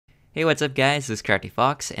Hey, what's up guys, this is Crafty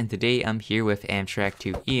Fox, and today I'm here with Amtrak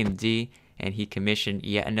E8A, and he commissioned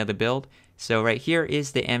yet another build. So right here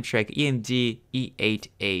is the Amtrak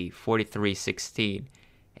E8A 4316,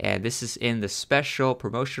 and this is in the special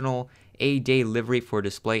promotional A-Day livery for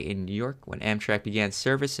display in New York when Amtrak began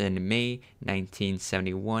service in May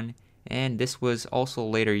 1971, and this was also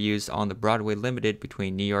later used on the Broadway Limited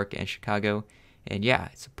between New York and Chicago. And yeah,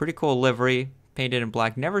 it's a pretty cool livery, painted in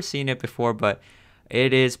black. Never seen it before, but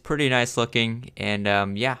it is pretty nice looking, and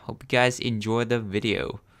yeah, hope you guys enjoy the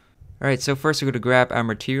video. Alright, so first we're going to grab our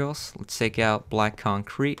materials. Let's take out black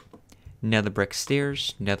concrete, nether brick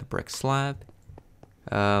stairs, nether brick slab,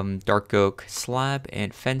 dark oak slab,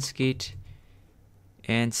 and fence gate,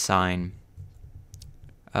 and sign.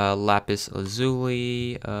 Lapis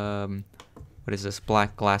lazuli, what is this,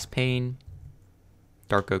 black glass pane,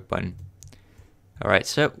 dark oak button. Alright,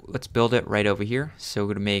 so let's build it right over here. So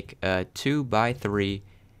we're going to make a 2x3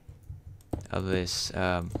 of this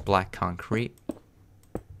black concrete.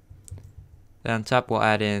 Then on top we'll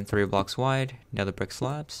add in 3 blocks wide, nether brick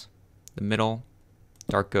slabs, the middle,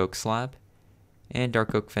 dark oak slab, and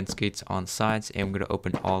dark oak fence gates on the sides, and we're going to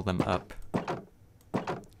open all of them up.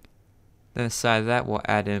 Then aside of that we'll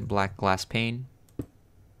add in black glass pane,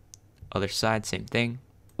 other side same thing.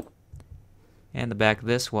 And the back of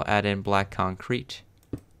this, we'll add in black concrete,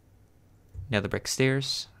 nether brick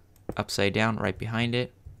stairs, upside down right behind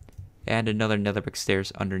it, and another nether brick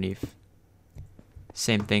stairs underneath.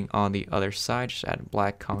 Same thing on the other side, just add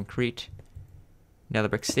black concrete, nether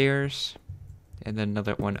brick stairs, and then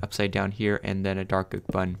another one upside down here, and then a dark oak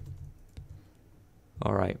bun.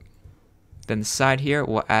 Alright. Then the side here,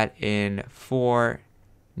 we'll add in 4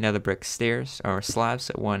 nether brick stairs, or slabs,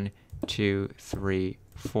 so 1, 2, 3,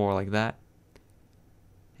 4 like that.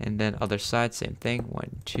 And then other side, same thing,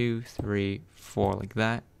 1, 2, 3, 4 like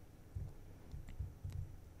that.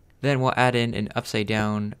 Then we'll add in an upside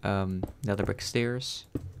down nether brick stairs.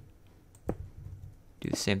 Do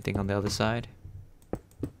the same thing on the other side.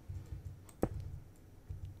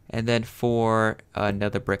 And then 4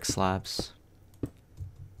 nether brick slabs.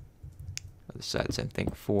 Other side, same thing,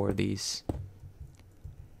 4 of these.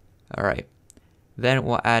 Alright. Then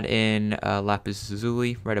we'll add in lapis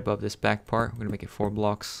lazuli right above this back part. We're going to make it 4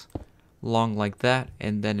 blocks long like that.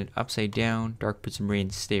 And then an upside down dark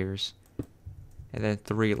prismarine stairs. And then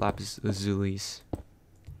 3 lapis lazulis.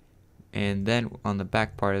 And then on the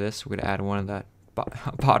back part of this, we're going to add one on the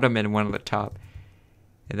bottom and one on the top.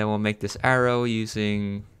 And then we'll make this arrow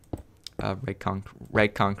using red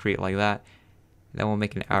concrete like that. And then we'll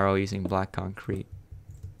make an arrow using black concrete.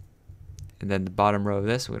 And then the bottom row of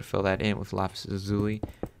this, we're going to fill that in with lapis lazuli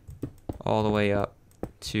all the way up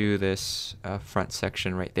to this front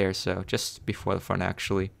section right there, so just before the front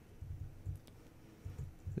actually.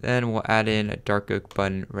 Then we'll add in a dark oak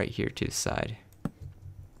button right here to the side.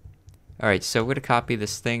 Alright, so we're going to copy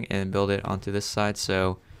this thing and build it onto this side,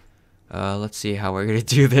 so let's see how we're going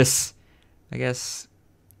to do this. I guess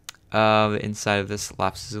the inside of this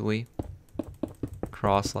lapis lazuli,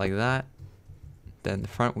 cross like that. Then the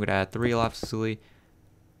front, we're going to add 3 lapis lazuli.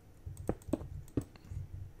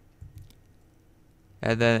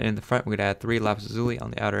 And then in the front, we're going to add 3 lapis lazuli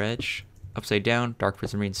on the outer edge. Upside down, dark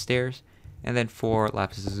prismarine stairs. And then 4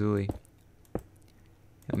 lapis lazuli.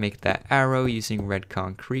 And make that arrow using red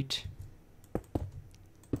concrete.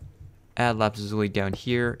 Add lapis lazuli down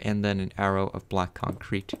here, and then an arrow of black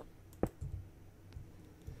concrete.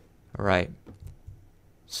 Alright.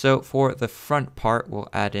 So for the front part, we'll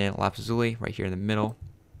add in lapis lazuli right here in the middle,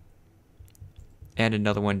 and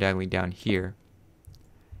another one diagonally down here.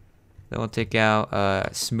 Then we'll take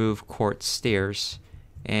out smooth quartz stairs,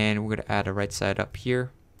 and we're going to add a right side up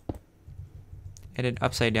here, and an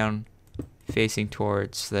upside down facing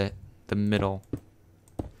towards the middle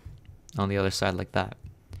on the other side like that.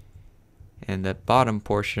 And the bottom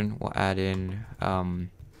portion, we'll add in,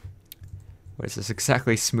 what is this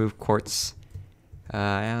exactly, smooth quartz.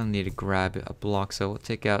 I don't need to grab a block, so we'll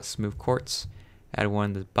take out smooth quartz, add one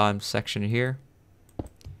in the bottom section here,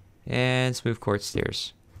 and smooth quartz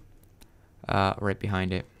stairs right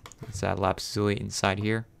behind it. Let's add lapis lazuli inside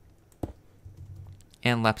here,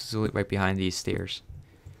 and lapis lazuli right behind these stairs,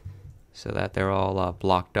 so that they're all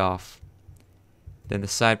blocked off. Then the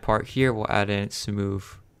side part here, we'll add in smooth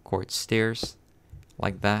quartz stairs,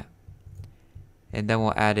 like that, and then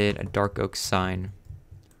we'll add in a dark oak sign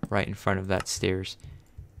right in front of that stairs.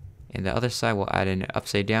 And the other side, we'll add in an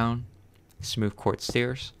upside down smooth quartz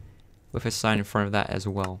stairs with a sign in front of that as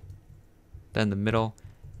well. Then the middle,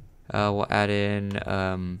 we'll add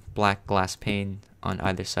in black glass pane on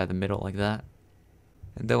either side of the middle like that.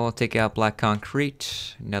 And then we'll take out black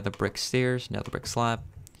concrete, nether brick stairs, nether brick slab,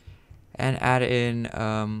 and add in,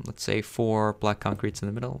 let's say 4 black concretes in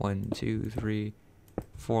the middle. 1, 2, 3,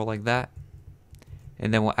 4, like that.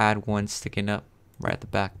 And then we'll add one sticking up right at the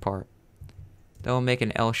back part. Then we'll make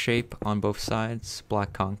an L shape on both sides,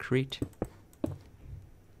 black concrete.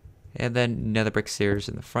 And then nether brick stairs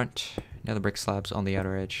in the front, nether brick slabs on the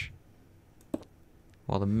outer edge.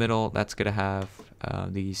 While the middle, that's going to have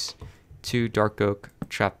these 2 dark oak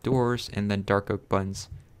trapdoors and then dark oak buttons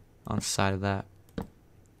on the side of that.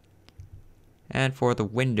 And for the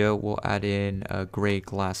window, we'll add in a gray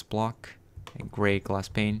glass block and gray glass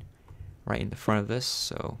pane right in the front of this.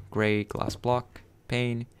 So gray glass block,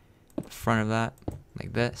 pane in the front of that,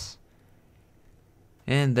 like this.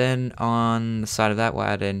 And then on the side of that, we'll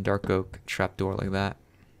add in dark oak trapdoor like that.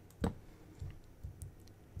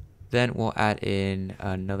 Then we'll add in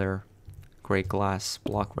another gray glass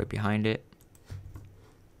block right behind it,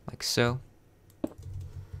 like so.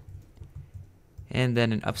 And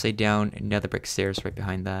then an upside down nether brick stairs right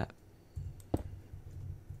behind that.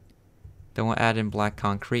 Then we'll add in black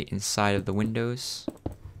concrete inside of the windows.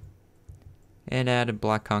 And add a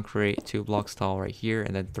black concrete 2 blocks tall right here,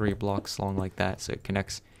 and then 3 blocks long like that, so it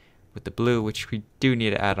connects with the blue, which we do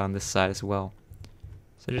need to add on this side as well.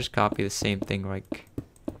 So just copy the same thing like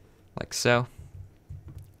so.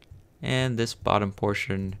 And this bottom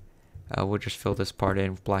portion, we'll just fill this part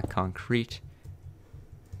in with black concrete.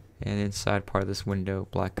 And inside part of this window,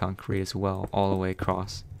 black concrete as well, all the way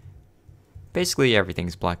across. Basically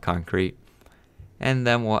everything's black concrete. And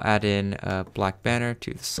then we'll add in a black banner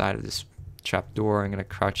to the side of this trapdoor. I'm going to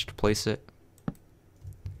crouch to place it.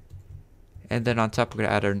 And then on top, we're going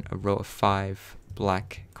to add in a row of 5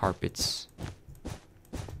 black carpets.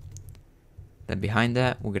 Then behind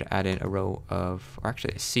that, we're going to add in a row of, or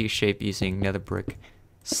actually a C shape using nether brick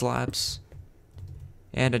slabs.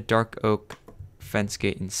 And a dark oak fence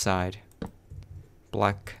gate inside.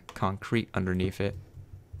 Black concrete underneath it.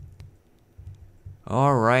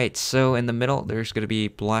 Alright, so in the middle, there's going to be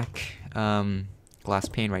black glass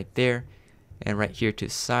pane right there. And right here to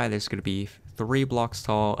the side, there's going to be 3 blocks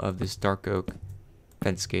tall of this dark oak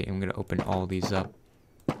fence gate. I'm going to open all these up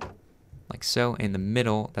like so. In the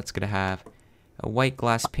middle, that's going to have a white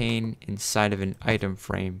glass pane inside of an item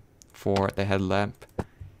frame for the headlamp,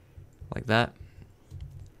 like that.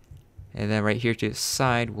 And then right here to the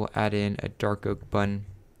side, we'll add in a dark oak button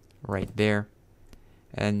right there.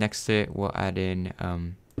 And next to it, we'll add in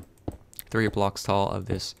 3 blocks tall of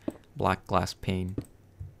this black glass pane.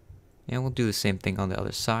 And we'll do the same thing on the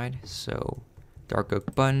other side. So dark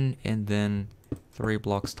oak button, and then 3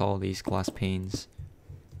 blocks tall of these glass panes,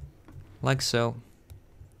 like so.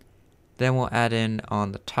 Then we'll add in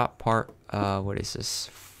on the top part, what is this,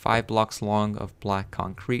 5 blocks long of black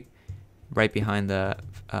concrete right behind the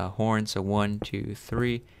horn. So 1, 2,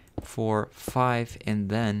 3, 4, 5, and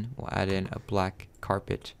then we'll add in a black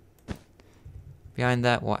carpet. Behind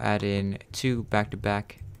that, we'll add in 2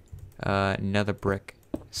 back-to-back nether brick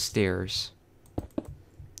stairs,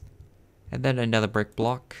 and then another brick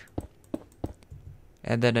block,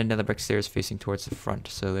 and then another brick stairs facing towards the front.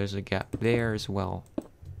 So there's a gap there as well.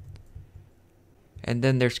 And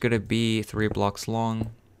then there's going to be 3 blocks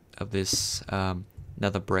long of this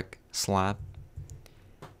nether brick slab,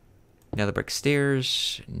 nether brick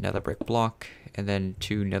stairs, nether brick block, and then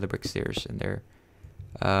 2 nether brick stairs, and they're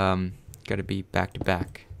going to be back to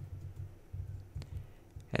back.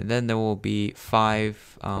 And then there will be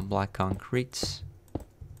 5 black concretes.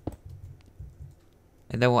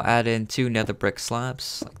 And then we'll add in 2 nether brick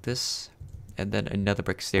slabs like this, and then another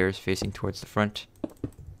brick stairs facing towards the front.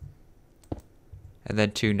 And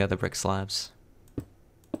then 2 nether brick slabs.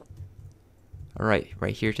 Alright,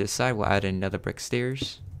 right here to the side, we'll add in nether brick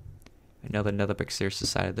stairs. Another nether brick stairs to the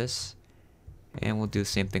side of this. And we'll do the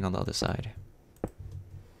same thing on the other side.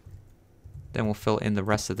 Then we'll fill in the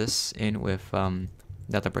rest of this in with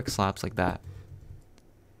nether brick slabs like that.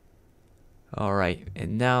 Alright,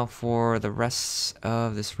 and now for the rest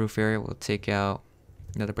of this roof area, we'll take out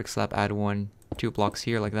nether brick slab, add 2 blocks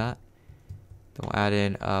here like that. Then we'll add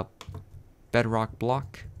in a bedrock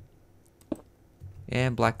block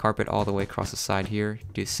and black carpet all the way across the side here.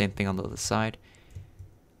 Do the same thing on the other side.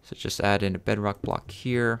 So just add in a bedrock block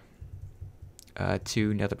here,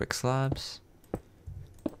 2 nether brick slabs,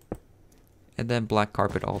 and then black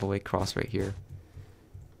carpet all the way across right here.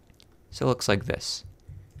 So it looks like this.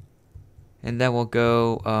 And then we'll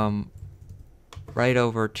go right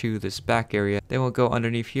over to this back area. Then we'll go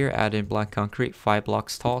underneath here, add in black concrete, 5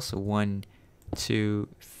 blocks tall. So 1, 2,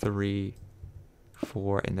 3,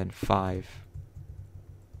 4, and then 5.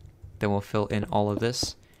 Then we'll fill in all of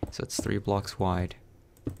this, so it's 3 blocks wide.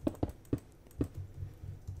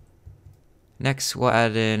 Next, we'll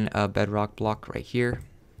add in a bedrock block right here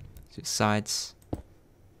to the sides,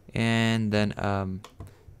 and then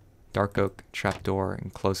dark oak trapdoor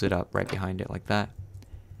and close it up right behind it like that.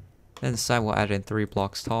 Then the side we'll add in 3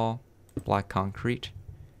 blocks tall, black concrete,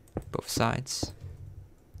 both sides.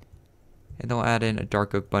 And then we'll add in a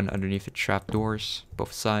dark oak button underneath the trapdoors,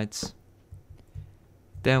 both sides.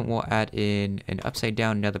 Then we'll add in an upside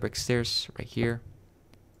down nether brick stairs right here.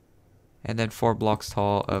 And then 4 blocks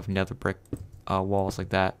tall of nether brick walls like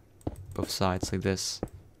that, both sides like this.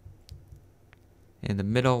 In the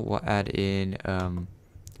middle, we'll add in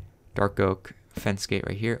dark oak fence gate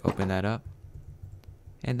right here, open that up.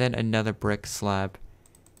 And then another brick slab.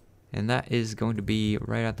 And that is going to be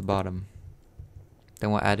right at the bottom.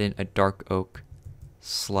 Then we'll add in a dark oak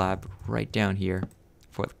slab right down here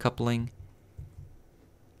for the coupling.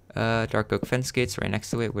 Dark oak fence gates right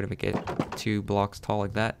next to it. We're going to make it 2 blocks tall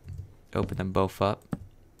like that. Open them both up.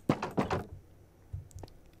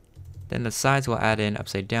 Then the sides will add in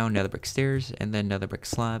upside down nether brick stairs and then nether brick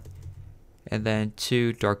slab. And then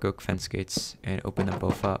 2 dark oak fence gates and open them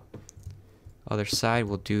both up. Other side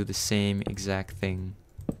will do the same exact thing.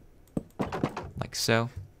 Like so.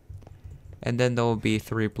 And then there will be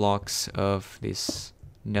 3 blocks of this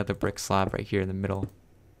nether brick slab right here in the middle.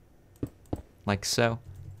 Like so.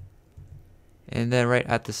 And then right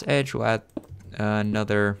at this edge we'll add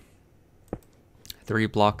another 3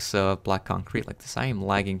 blocks of black concrete like this. I am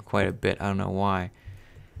lagging quite a bit, I don't know why.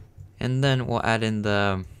 And then we'll add in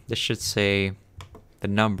this should say the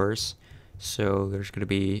numbers. So there's going to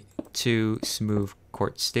be 2 smooth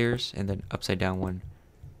quartz stairs and then upside down one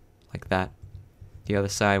like that. The other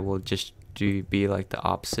side will just be like the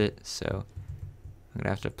opposite. So I'm going to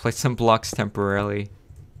have to place some blocks temporarily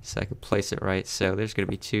so I can place it right. So there's going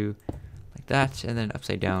to be 2 like that and then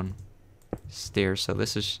upside down stairs. So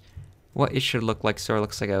this is what it should look like. So it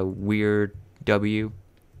looks like a weird W.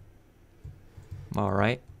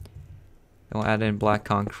 Alright. Then we'll add in black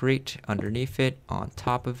concrete underneath it, on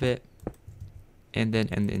top of it, and then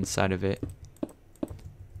in the inside of it.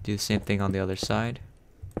 Do the same thing on the other side.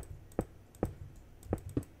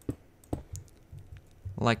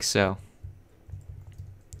 Like so.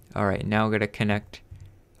 Alright, now we're going to connect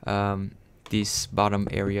this bottom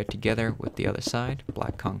area together with the other side.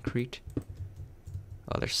 Black concrete.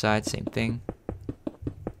 Other side, same thing.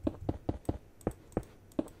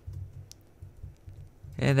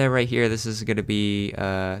 And then right here, this is going to be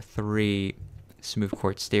 3 smooth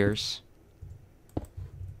quartz stairs.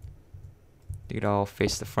 They could all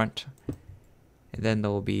face the front. And then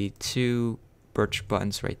there will be 2 birch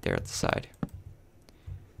buttons right there at the side.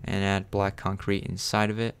 And add black concrete inside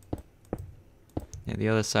of it. And the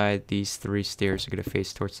other side, these 3 stairs are going to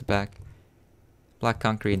face towards the back. Black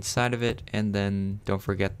concrete inside of it, and then don't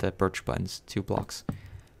forget the birch buttons, 2 blocks.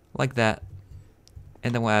 Like that.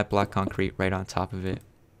 And then we'll add black concrete right on top of it.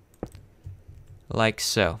 Like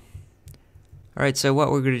so. Alright, so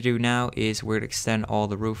what we're going to do now is we're going to extend all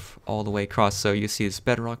the roof all the way across. So you see this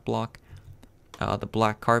bedrock block, the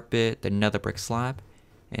black carpet, the nether brick slab,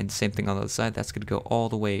 and same thing on the other side. That's going to go all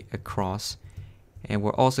the way across. And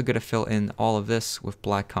we're also going to fill in all of this with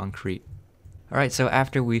black concrete. Alright, so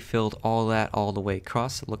after we filled all that all the way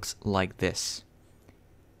across, it looks like this.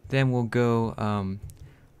 Then we'll go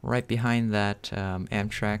right behind that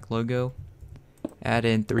Amtrak logo, add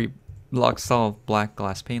in 3 blocks tall of black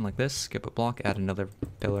glass pane like this, skip a block, add another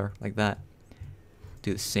pillar like that.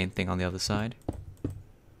 Do the same thing on the other side.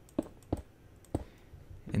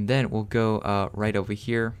 And then we'll go right over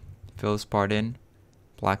here, fill this part in,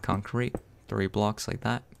 black concrete, 3 blocks like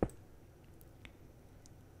that.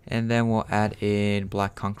 And then we'll add in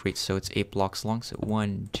black concrete, so it's 8 blocks long. So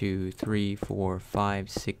 1, 2, 3, 4, 5,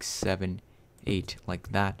 6, 7, 8,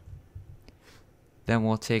 like that. Then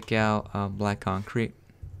we'll take out black concrete,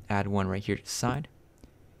 add 1 right here to the side.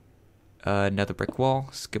 Another brick wall,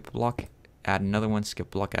 skip a block, add another one, skip a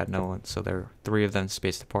block, add another one. So there are 3 of them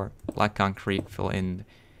spaced apart. Black concrete, fill in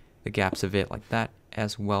the gaps of it like that,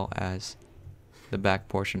 as well as the back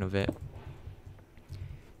portion of it.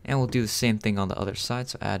 And we'll do the same thing on the other side,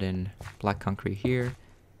 so add in black concrete here,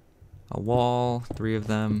 a wall, 3 of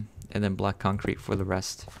them, and then black concrete for the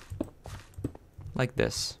rest, like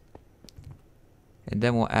this. And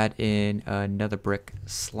then we'll add in another brick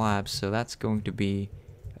slab, so that's going to be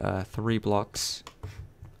 3 blocks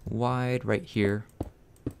wide right here.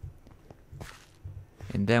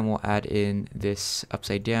 And then we'll add in this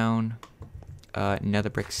upside down nether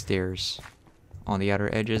brick stairs on the outer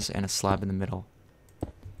edges and a slab in the middle.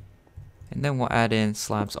 And then we'll add in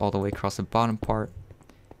slabs all the way across the bottom part.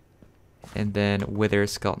 And then wither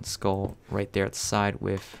skeleton skull right there at the side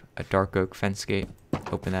with a dark oak fence gate.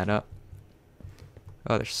 Open that up.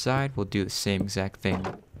 Other side, we'll do the same exact thing.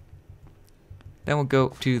 Then we'll go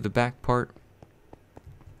to the back part,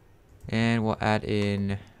 and we'll add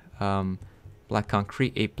in black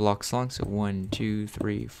concrete, 8 blocks long. So 1, 2,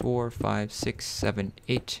 3, 4, 5, 6, 7,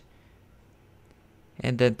 8.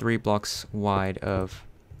 And then 3 blocks wide of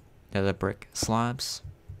nether brick slabs.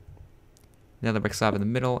 Nether brick slab in the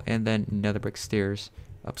middle, and then nether brick stairs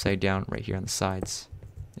upside down right here on the sides.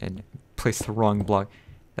 And place the wrong block.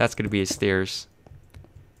 That's going to be his stairs.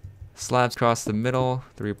 Slabs across the middle,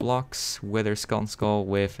 3 blocks. Wither skeleton skull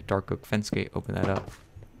with a dark oak fence gate. Open that up.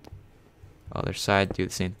 Other side, do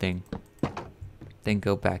the same thing. Then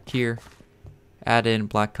go back here. Add in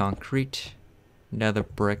black concrete. Nether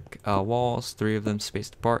brick walls, 3 of them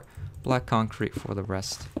spaced apart. Black concrete for the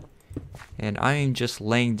rest. And I am just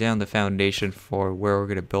laying down the foundation for where we're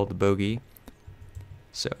going to build the bogey.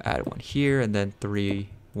 So add 1 here, and then 3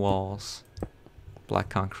 walls. Black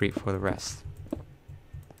concrete for the rest.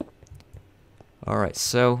 Alright,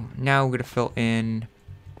 so now we're going to fill in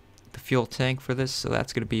the fuel tank for this. So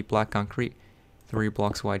that's going to be black concrete, 3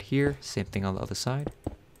 blocks wide here. Same thing on the other side.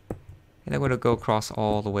 And then we're going to go across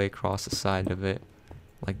all the way across the side of it,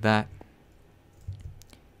 like that.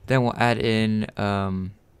 Then we'll add in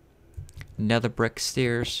nether brick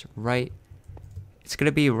stairs right. It's going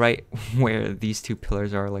to be right where these 2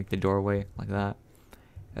 pillars are, like the doorway, like that.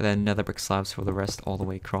 And then nether brick slabs for the rest all the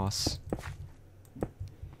way across.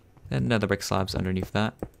 Then nether brick slabs underneath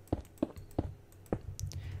that.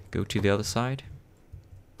 Go to the other side.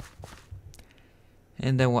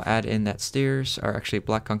 And then we'll add in that stairs, or actually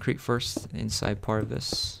black concrete first, inside part of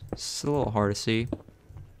this. It's a little hard to see.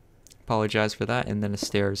 Apologize for that. And then the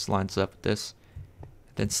stairs lines up with this.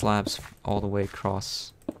 Then slabs all the way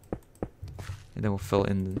across. And then we'll fill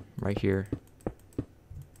in right here.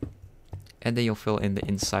 And then you'll fill in the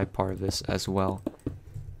inside part of this as well.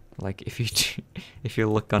 Like if you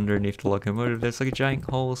look underneath the locomotive, there's like a giant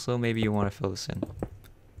hole, so maybe you want to fill this in.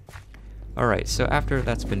 Alright, so after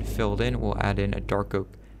that's been filled in, we'll add in a dark oak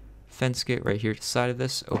fence gate right here to the side of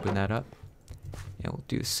this. Open that up. And we'll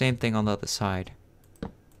do the same thing on the other side.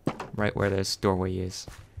 Right where this doorway is.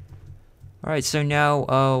 Alright, so now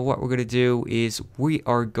what we're going to do is we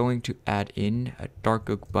are going to add in a dark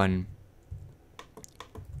oak button.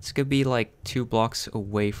 It's going to be like 2 blocks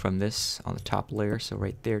away from this on the top layer, so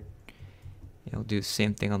right there. And we'll do the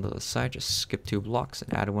same thing on the other side, just skip 2 blocks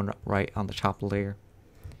and add one right on the top layer.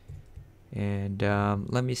 And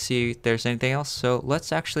let me see if there's anything else. So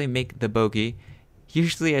let's actually make the bogey.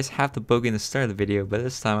 Usually I have the bogey in the start of the video, but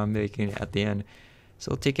this time I'm making it at the end. So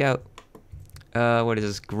we'll take out, what is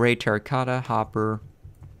this, gray terracotta, hopper,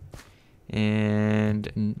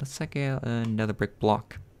 and let's take out another brick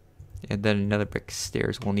block. And then another brick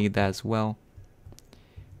stairs, we'll need that as well.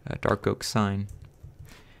 A dark oak sign.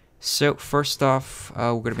 So first off,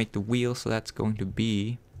 we're going to make the wheel, so that's going to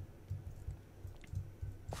be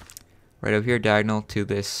right over here, diagonal to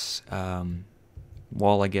this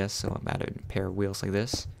wall, I guess. So I'm adding a pair of wheels like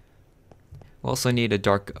this. We'll also need a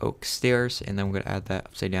dark oak stairs, and then we're going to add that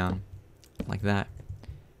upside down, like that.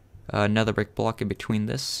 Another brick block in between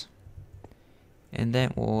this. And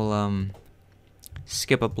then we'll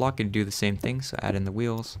skip a block and do the same thing. So add in the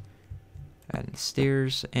wheels, add in the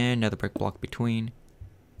stairs, and another brick block between.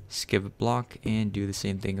 Skip a block and do the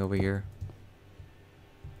same thing over here.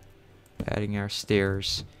 Adding our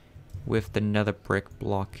stairs with another brick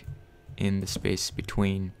block in the space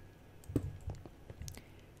between.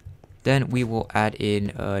 Then we will add in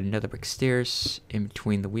another brick stairs in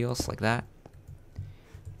between the wheels, like that.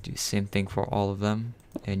 Do the same thing for all of them.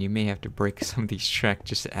 And you may have to break some of these tracks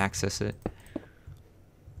just to access it.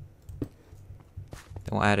 Then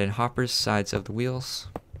we'll add in hoppers, sides of the wheels,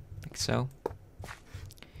 like so.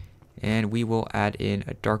 And we will add in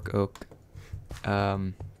a dark oak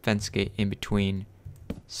fence gate in between.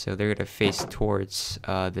 So they're going to face towards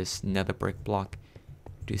this nether brick block.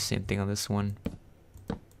 Do the same thing on this one.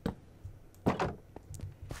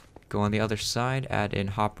 Go on the other side, add in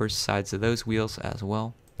hoppers, sides of those wheels as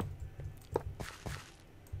well.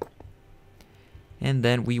 And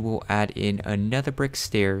then we will add in another brick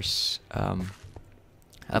stairs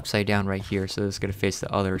upside down right here. So it's going to face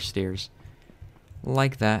the other stairs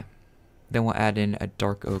like that. Then we'll add in a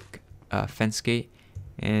dark oak fence gate.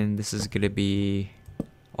 And this is going to be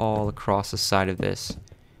all across the side of this,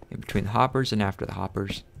 in between the hoppers and after the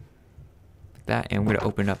hoppers, like that. And we're going to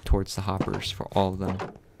open up towards the hoppers for all of them.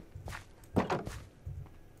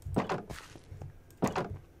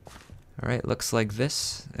 Alright, looks like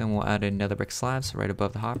this. And we'll add in another brick slabs right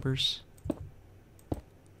above the hoppers.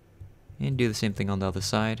 And do the same thing on the other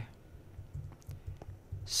side.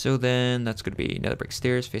 So then that's going to be another brick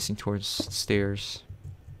stairs facing towards stairs.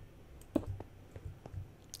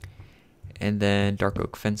 And then dark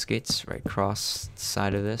oak fence gates right across the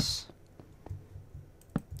side of this.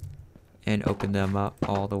 And open them up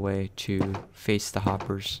all the way to face the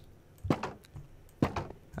hoppers.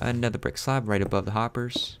 Another brick slab right above the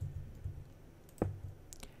hoppers.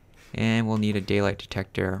 And we'll need a daylight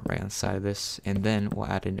detector right on the side of this. And then we'll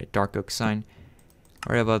add in a dark oak sign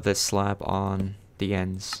right above this slab on the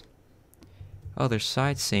ends. Other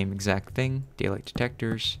side, same exact thing. Daylight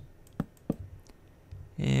detectors.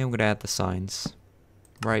 And we're going to add the signs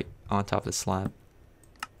right on top of the slab.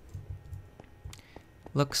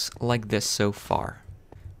 Looks like this so far.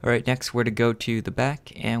 Alright, next we're to go to the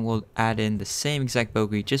back and we'll add in the same exact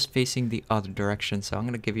bogey just facing the other direction. So I'm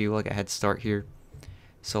going to give you like a head start here.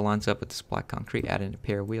 So it lines up with this black concrete, add in a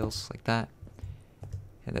pair of wheels like that.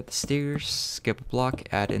 And then the stairs, skip a block,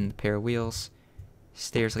 add in the pair of wheels.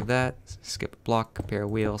 Stairs like that, skip a block, a pair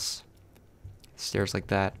of wheels. Stairs like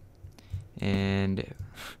that. And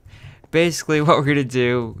basically what we're going to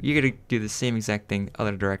do, you're going to do the same exact thing the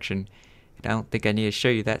other direction. And I don't think I need to show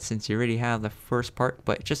you that since you already have the first part,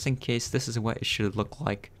 but just in case, this is what it should look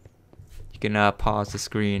like. You can pause the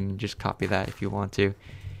screen and just copy that if you want to.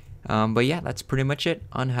 But yeah, that's pretty much it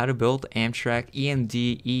on how to build Amtrak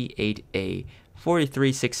EMD E8A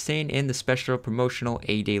 4316 in the special promotional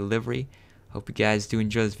A-Day livery. Hope you guys do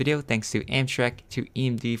enjoy this video. Thanks to Amtrak to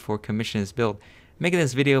EMD for commissioning this build, making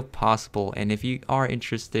this video possible. And if you are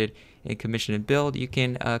interested in commission a build, you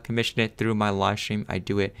can commission it through my live stream. I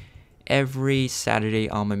do it every Saturday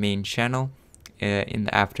on my main channel in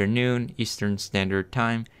the afternoon Eastern Standard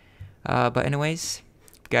Time. But anyways,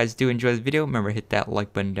 if you guys do enjoy this video, remember hit that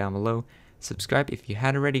like button down below, subscribe if you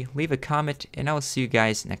hadn't already, leave a comment, and I will see you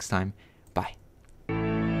guys next time. Bye.